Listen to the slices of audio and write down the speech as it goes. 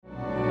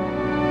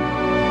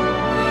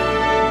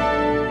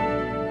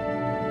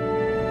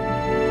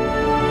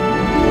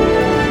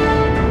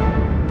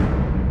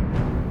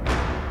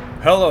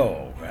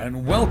Hello,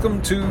 and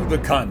welcome to The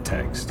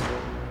Context.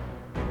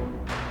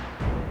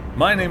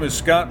 My name is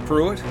Scott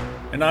Pruitt,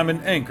 and I'm an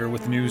anchor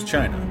with News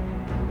China.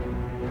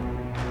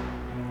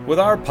 With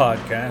our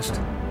podcast,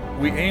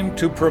 we aim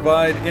to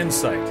provide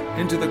insight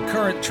into the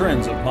current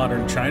trends of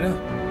modern China,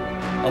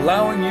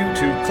 allowing you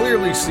to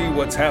clearly see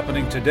what's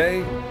happening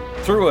today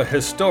through a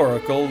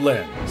historical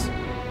lens.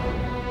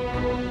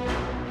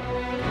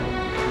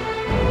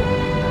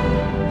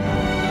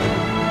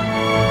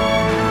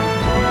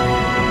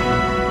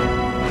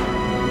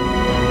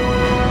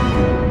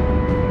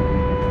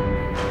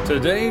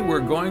 Today we're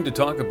going to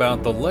talk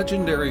about the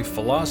legendary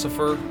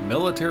philosopher,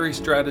 military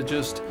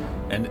strategist,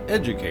 and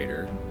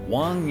educator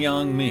Wang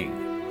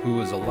Yangming, who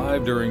was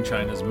alive during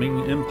China's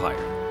Ming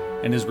Empire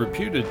and is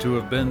reputed to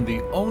have been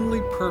the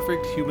only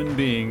perfect human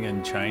being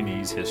in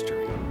Chinese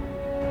history.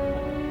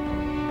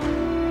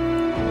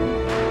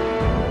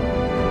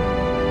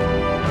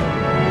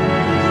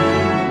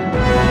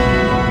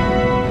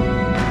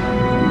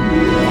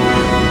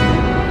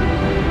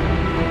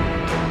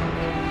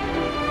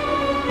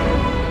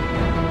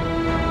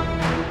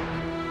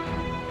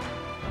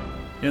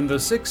 In the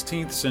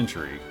 16th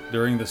century,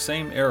 during the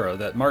same era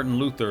that Martin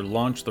Luther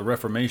launched the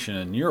Reformation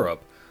in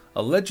Europe,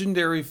 a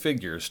legendary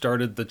figure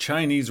started the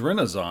Chinese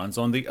Renaissance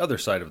on the other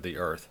side of the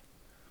earth.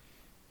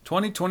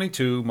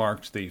 2022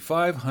 marked the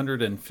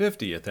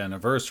 550th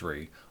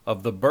anniversary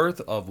of the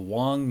birth of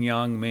Wang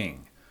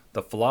Yangming,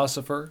 the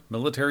philosopher,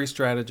 military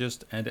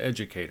strategist, and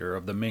educator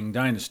of the Ming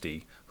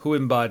Dynasty, who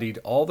embodied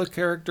all the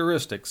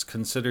characteristics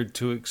considered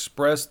to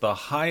express the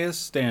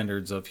highest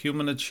standards of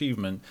human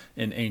achievement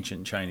in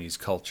ancient Chinese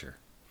culture.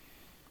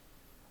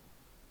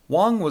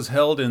 Wang was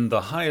held in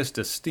the highest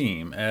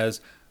esteem as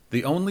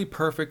the only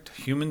perfect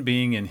human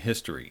being in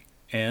history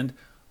and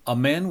a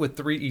man with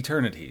three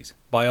eternities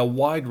by a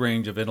wide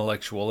range of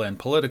intellectual and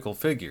political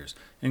figures,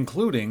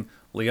 including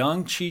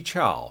Liang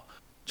Qichao,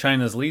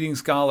 China's leading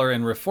scholar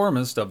and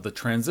reformist of the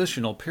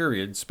transitional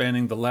period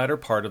spanning the latter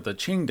part of the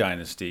Qing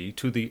Dynasty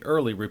to the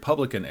early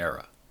Republican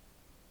era.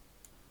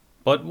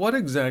 But what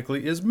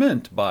exactly is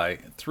meant by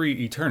three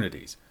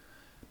eternities?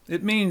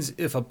 It means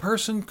if a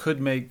person could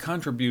make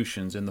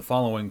contributions in the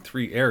following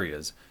three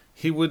areas,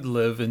 he would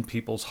live in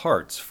people's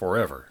hearts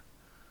forever.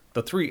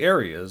 The three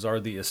areas are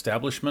the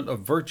establishment of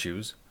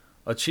virtues,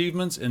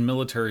 achievements in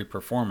military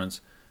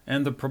performance,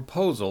 and the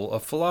proposal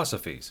of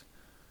philosophies.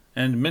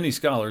 And many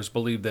scholars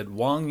believe that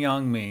Wang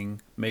Yangming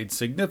made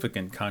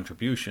significant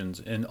contributions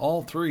in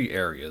all three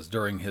areas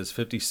during his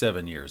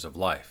 57 years of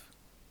life.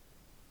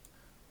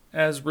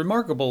 As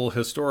remarkable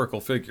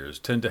historical figures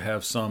tend to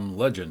have some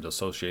legend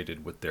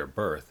associated with their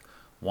birth,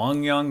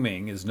 Wang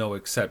Yangming is no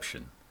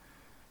exception.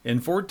 In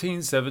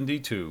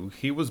 1472,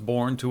 he was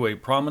born to a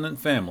prominent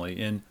family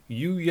in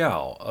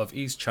Yuyao of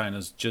East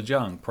China's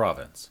Zhejiang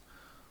province.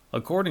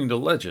 According to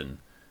legend,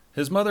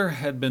 his mother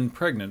had been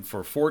pregnant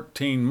for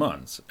 14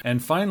 months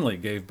and finally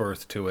gave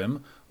birth to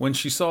him when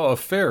she saw a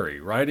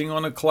fairy riding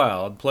on a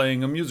cloud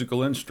playing a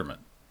musical instrument.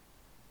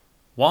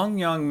 Wang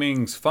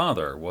Yangming's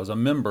father was a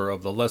member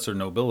of the lesser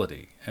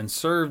nobility and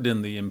served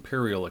in the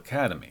Imperial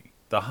Academy,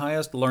 the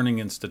highest learning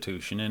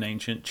institution in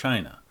ancient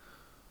China.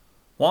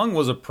 Wang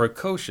was a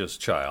precocious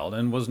child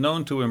and was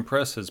known to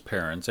impress his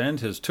parents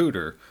and his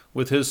tutor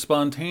with his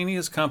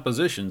spontaneous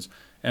compositions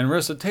and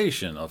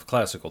recitation of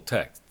classical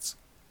texts.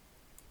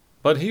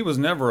 But he was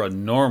never a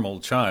normal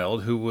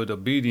child who would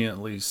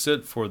obediently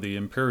sit for the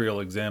imperial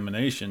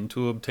examination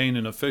to obtain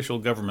an official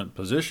government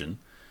position.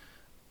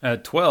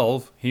 At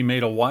 12, he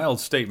made a wild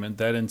statement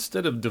that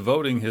instead of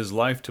devoting his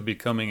life to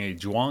becoming a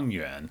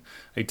zhuangyuan,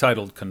 a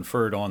title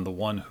conferred on the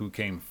one who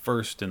came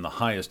first in the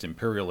highest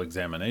imperial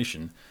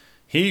examination,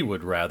 he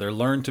would rather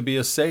learn to be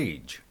a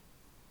sage.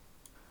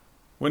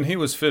 When he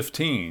was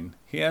 15,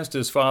 he asked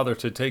his father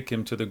to take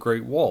him to the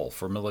Great Wall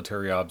for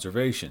military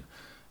observation,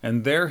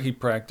 and there he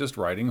practiced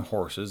riding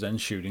horses and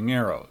shooting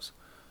arrows.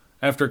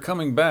 After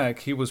coming back,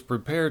 he was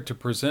prepared to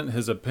present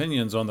his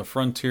opinions on the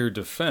frontier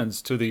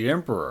defense to the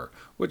emperor,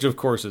 which of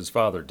course his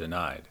father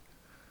denied.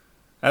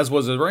 As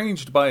was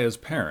arranged by his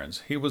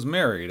parents, he was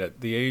married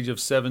at the age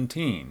of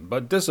 17,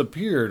 but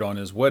disappeared on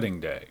his wedding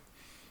day.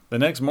 The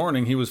next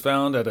morning he was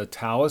found at a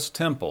Taoist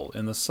temple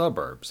in the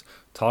suburbs,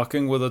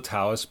 talking with a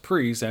Taoist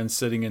priest and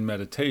sitting in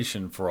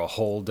meditation for a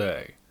whole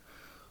day.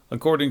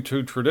 According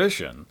to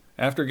tradition,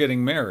 after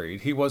getting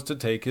married, he was to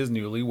take his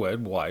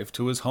newlywed wife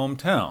to his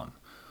hometown.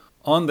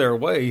 On their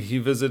way, he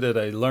visited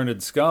a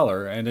learned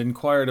scholar and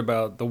inquired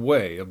about the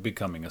way of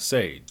becoming a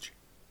sage.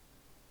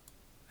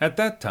 At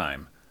that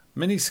time,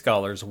 many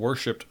scholars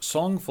worshipped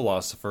Song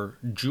philosopher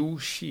Zhu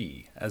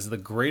Xi as the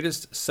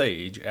greatest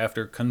sage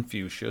after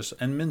Confucius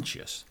and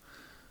Mencius.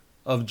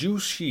 Of Zhu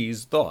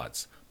Xi's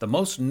thoughts, the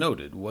most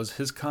noted was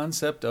his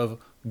concept of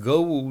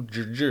Gewu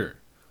Zhizhi,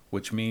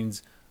 which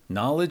means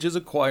knowledge is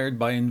acquired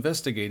by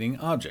investigating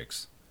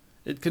objects.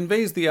 It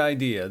conveys the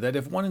idea that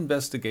if one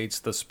investigates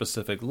the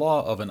specific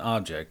law of an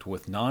object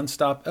with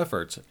non-stop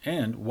efforts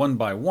and one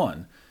by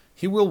one,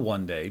 he will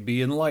one day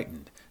be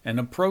enlightened and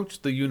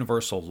approach the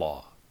universal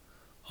law.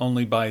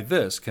 Only by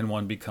this can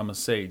one become a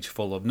sage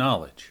full of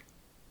knowledge.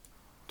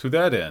 To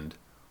that end,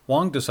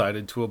 Wang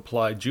decided to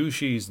apply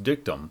Juxi's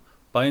dictum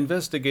by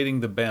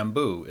investigating the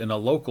bamboo in a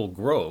local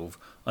grove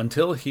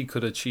until he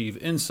could achieve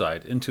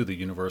insight into the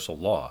universal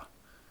law.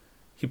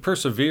 He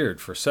persevered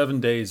for 7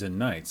 days and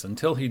nights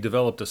until he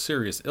developed a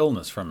serious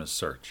illness from his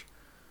search.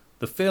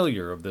 The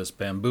failure of this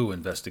bamboo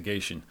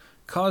investigation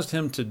caused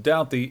him to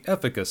doubt the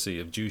efficacy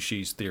of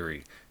Juxi's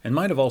theory and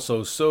might have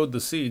also sowed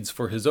the seeds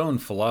for his own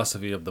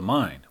philosophy of the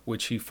mind,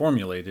 which he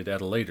formulated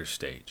at a later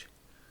stage.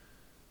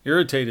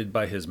 Irritated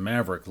by his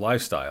maverick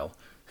lifestyle,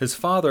 his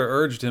father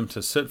urged him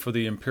to sit for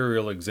the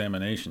imperial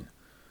examination.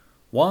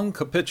 Wang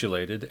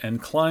capitulated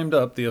and climbed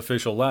up the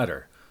official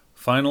ladder,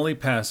 finally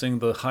passing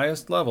the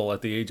highest level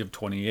at the age of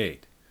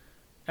 28.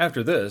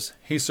 After this,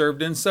 he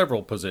served in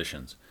several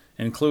positions,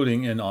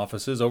 including in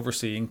offices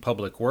overseeing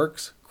public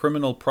works,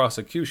 criminal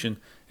prosecution,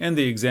 and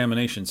the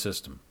examination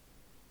system.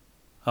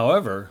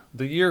 However,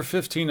 the year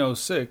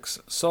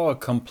 1506 saw a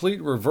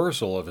complete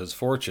reversal of his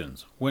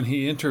fortunes when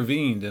he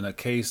intervened in a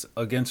case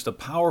against a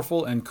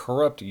powerful and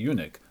corrupt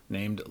eunuch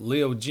named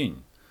Liu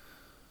Jin.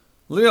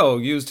 Liu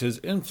used his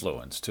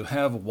influence to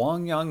have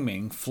Wang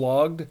Yangming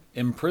flogged,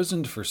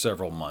 imprisoned for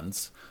several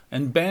months,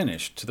 and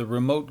banished to the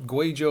remote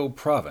Guizhou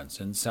province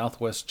in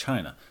southwest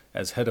China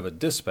as head of a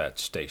dispatch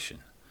station.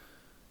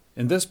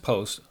 In this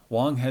post,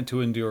 Wang had to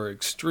endure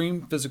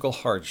extreme physical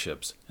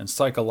hardships and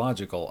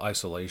psychological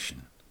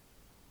isolation.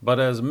 But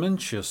as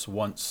Mencius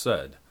once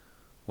said,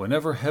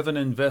 whenever heaven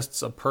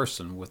invests a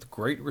person with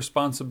great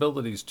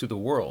responsibilities to the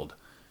world,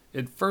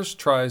 it first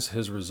tries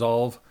his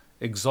resolve,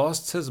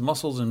 exhausts his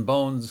muscles and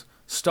bones,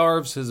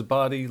 starves his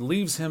body,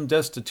 leaves him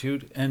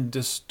destitute, and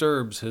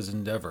disturbs his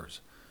endeavors.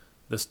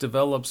 This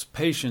develops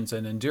patience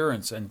and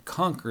endurance and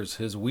conquers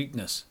his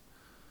weakness.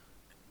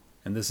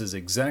 And this is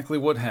exactly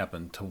what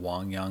happened to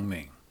Wang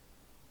Yangming.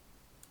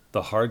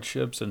 The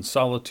hardships and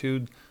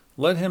solitude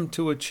led him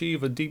to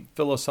achieve a deep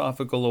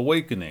philosophical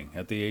awakening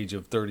at the age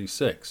of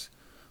 36,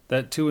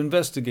 that to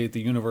investigate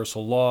the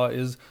universal law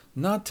is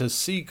not to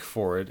seek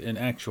for it in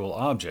actual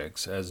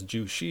objects, as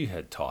Juxi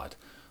had taught,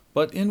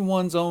 but in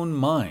one's own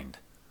mind.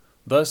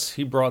 Thus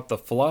he brought the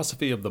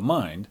philosophy of the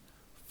mind,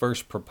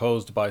 first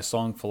proposed by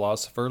Song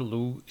philosopher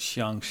Lu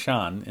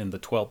Xiangshan in the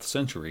 12th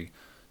century,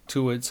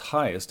 to its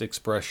highest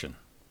expression.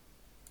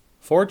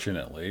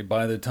 Fortunately,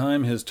 by the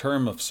time his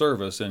term of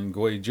service in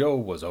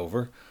Guizhou was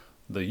over,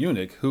 the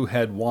eunuch who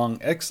had Wang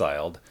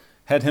exiled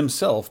had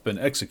himself been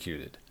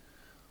executed.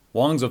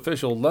 Wang's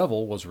official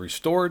level was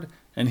restored,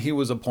 and he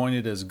was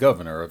appointed as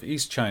governor of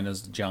East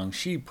China's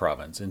Jiangxi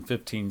province in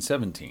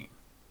 1517.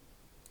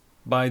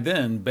 By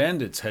then,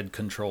 bandits had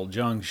controlled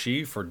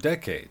Jiangxi for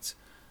decades.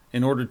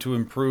 In order to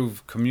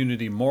improve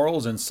community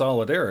morals and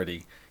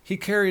solidarity, he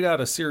carried out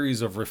a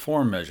series of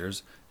reform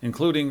measures,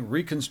 including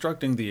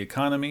reconstructing the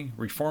economy,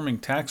 reforming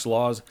tax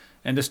laws,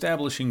 and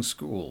establishing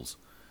schools.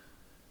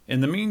 In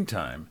the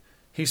meantime,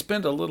 he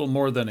spent a little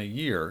more than a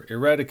year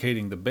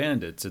eradicating the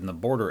bandits in the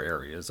border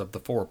areas of the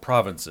 4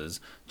 provinces,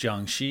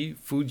 Jiangxi,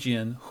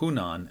 Fujian,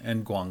 Hunan,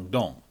 and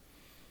Guangdong.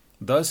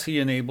 Thus he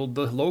enabled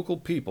the local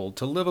people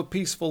to live a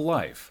peaceful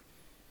life.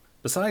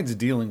 Besides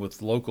dealing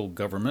with local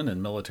government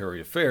and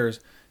military affairs,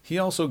 he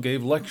also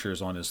gave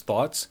lectures on his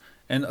thoughts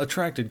and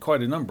attracted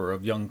quite a number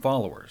of young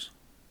followers.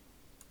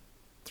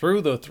 Through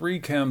the 3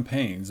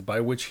 campaigns by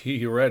which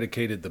he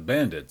eradicated the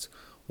bandits,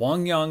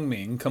 Wang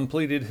Yangming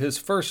completed his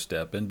first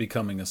step in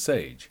becoming a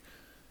sage.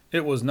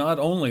 It was not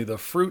only the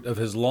fruit of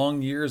his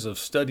long years of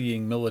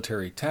studying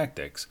military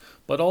tactics,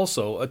 but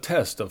also a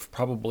test of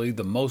probably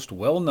the most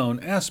well-known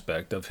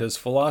aspect of his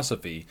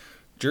philosophy,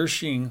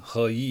 Zhixing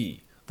He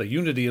Yi, the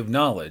unity of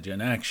knowledge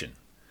and action.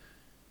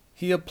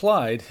 He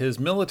applied his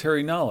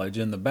military knowledge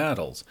in the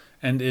battles,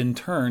 and in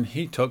turn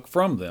he took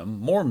from them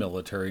more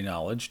military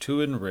knowledge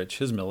to enrich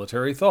his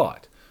military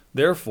thought.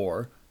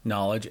 Therefore,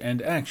 knowledge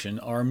and action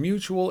are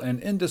mutual and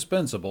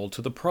indispensable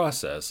to the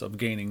process of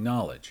gaining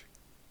knowledge.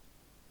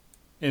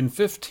 In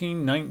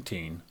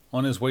 1519,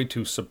 on his way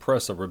to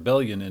suppress a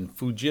rebellion in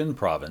Fujian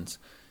province,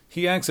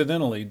 he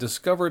accidentally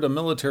discovered a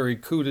military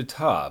coup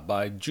d'etat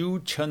by Zhu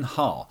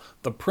Chenhao,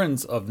 the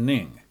Prince of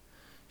Ning.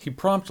 He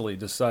promptly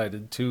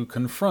decided to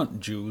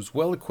confront Zhu's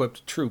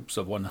well-equipped troops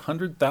of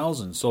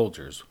 100,000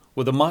 soldiers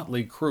with a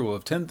motley crew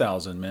of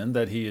 10,000 men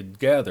that he had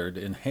gathered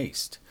in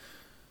haste.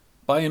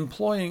 By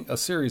employing a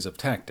series of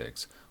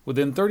tactics,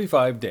 within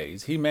 35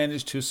 days he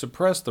managed to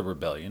suppress the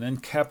rebellion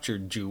and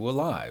captured Zhu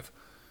alive.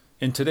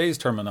 In today's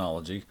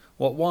terminology,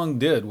 what Wang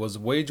did was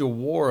wage a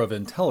war of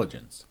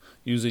intelligence,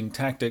 using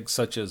tactics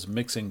such as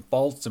mixing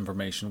false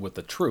information with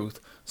the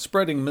truth,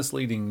 spreading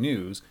misleading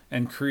news,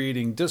 and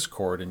creating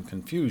discord and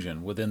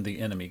confusion within the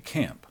enemy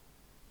camp.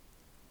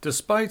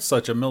 Despite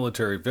such a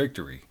military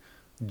victory,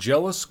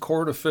 jealous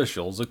court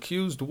officials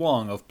accused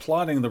Wang of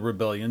plotting the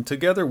rebellion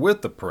together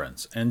with the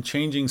prince and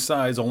changing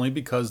sides only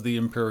because the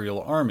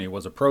imperial army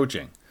was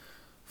approaching.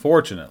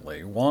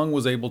 Fortunately, Wang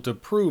was able to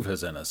prove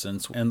his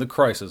innocence, and the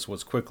crisis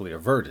was quickly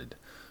averted.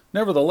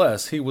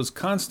 Nevertheless, he was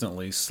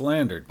constantly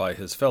slandered by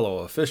his fellow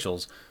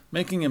officials,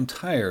 making him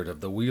tired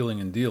of the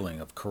wheeling and dealing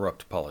of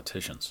corrupt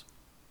politicians.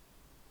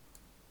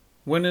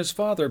 When his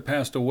father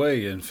passed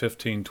away in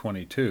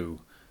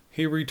 1522,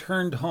 he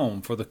returned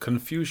home for the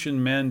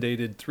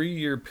Confucian-mandated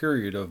 3-year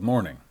period of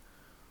mourning.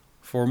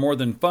 For more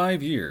than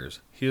 5 years,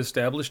 he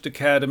established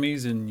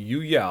academies in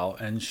Yuyao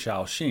and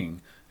Shaoxing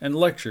and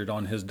lectured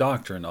on his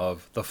doctrine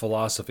of the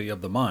philosophy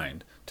of the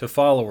mind to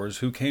followers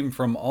who came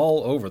from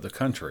all over the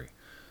country.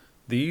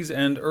 These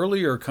and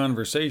earlier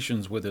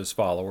conversations with his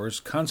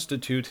followers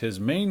constitute his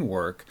main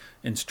work,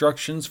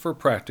 Instructions for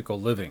Practical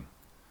Living.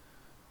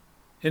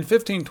 In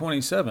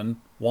 1527,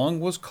 Wang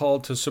was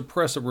called to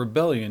suppress a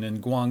rebellion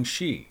in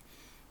Guangxi.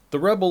 The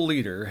rebel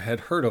leader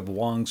had heard of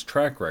Wang's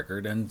track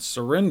record and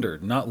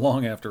surrendered not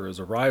long after his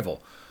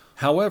arrival.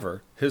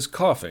 However, his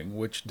coughing,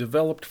 which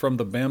developed from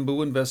the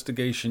bamboo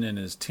investigation in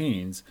his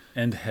teens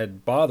and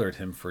had bothered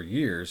him for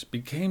years,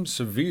 became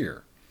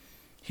severe.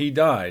 He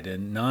died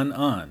in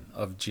Nan'an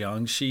of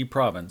Jiangxi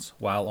province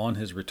while on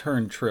his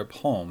return trip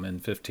home in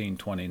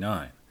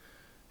 1529.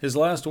 His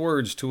last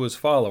words to his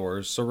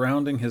followers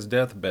surrounding his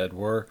deathbed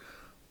were,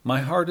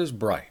 "My heart is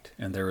bright,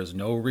 and there is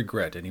no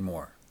regret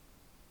anymore."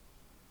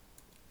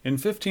 In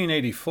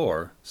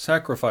 1584,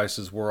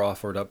 sacrifices were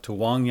offered up to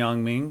Wang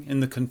Yangming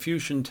in the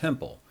Confucian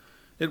temple.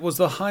 It was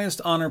the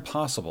highest honor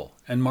possible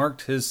and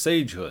marked his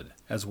sagehood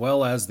as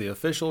well as the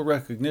official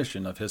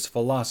recognition of his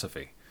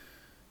philosophy.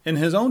 In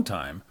his own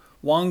time,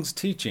 Wang's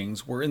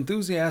teachings were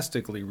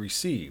enthusiastically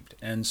received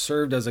and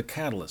served as a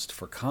catalyst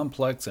for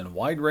complex and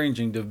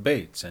wide-ranging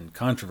debates and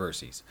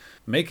controversies,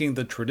 making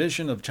the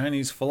tradition of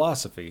Chinese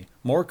philosophy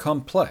more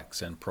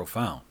complex and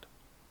profound.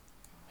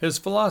 His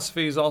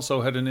philosophies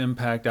also had an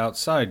impact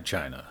outside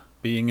China,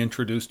 being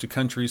introduced to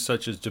countries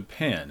such as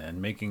Japan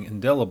and making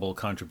indelible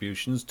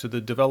contributions to the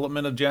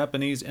development of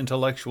Japanese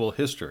intellectual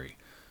history.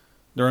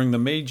 During the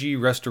Meiji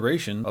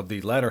Restoration of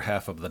the latter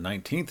half of the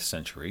 19th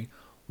century,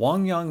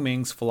 Wang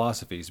Yangming's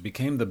philosophies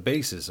became the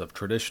basis of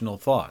traditional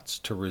thoughts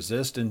to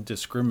resist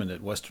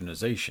indiscriminate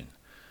westernization.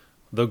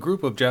 The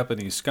group of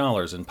Japanese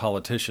scholars and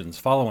politicians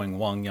following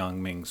Wang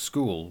Yangming's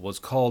school was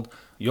called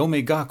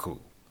Yomegaku.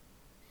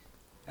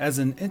 As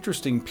an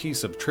interesting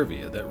piece of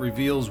trivia that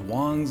reveals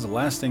Wang's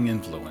lasting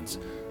influence,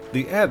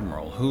 the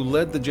admiral who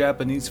led the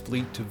Japanese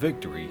fleet to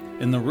victory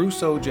in the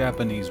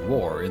Russo-Japanese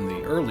War in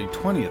the early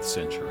 20th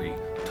century,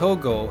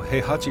 Togo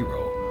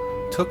Heihachiro,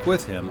 took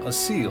with him a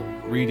seal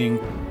reading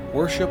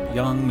 "Worship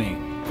Yang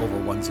Ming" over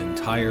one's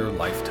entire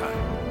lifetime.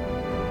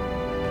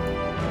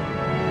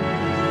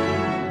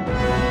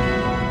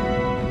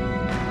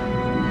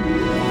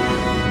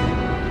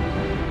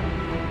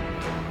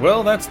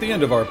 Well, that's the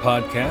end of our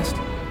podcast.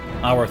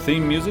 Our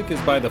theme music is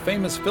by the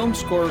famous film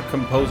score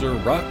composer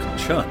Rock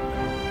Chun.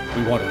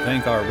 We want to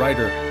thank our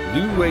writer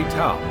Liu Wei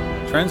Tao,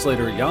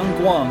 translator Yang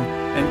Guang,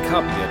 and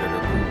copy editor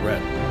Pu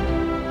Ren.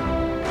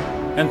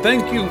 And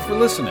thank you for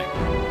listening.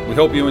 We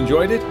hope you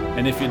enjoyed it,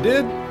 and if you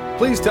did,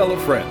 please tell a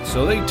friend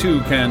so they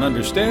too can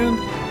understand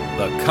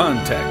the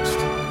context.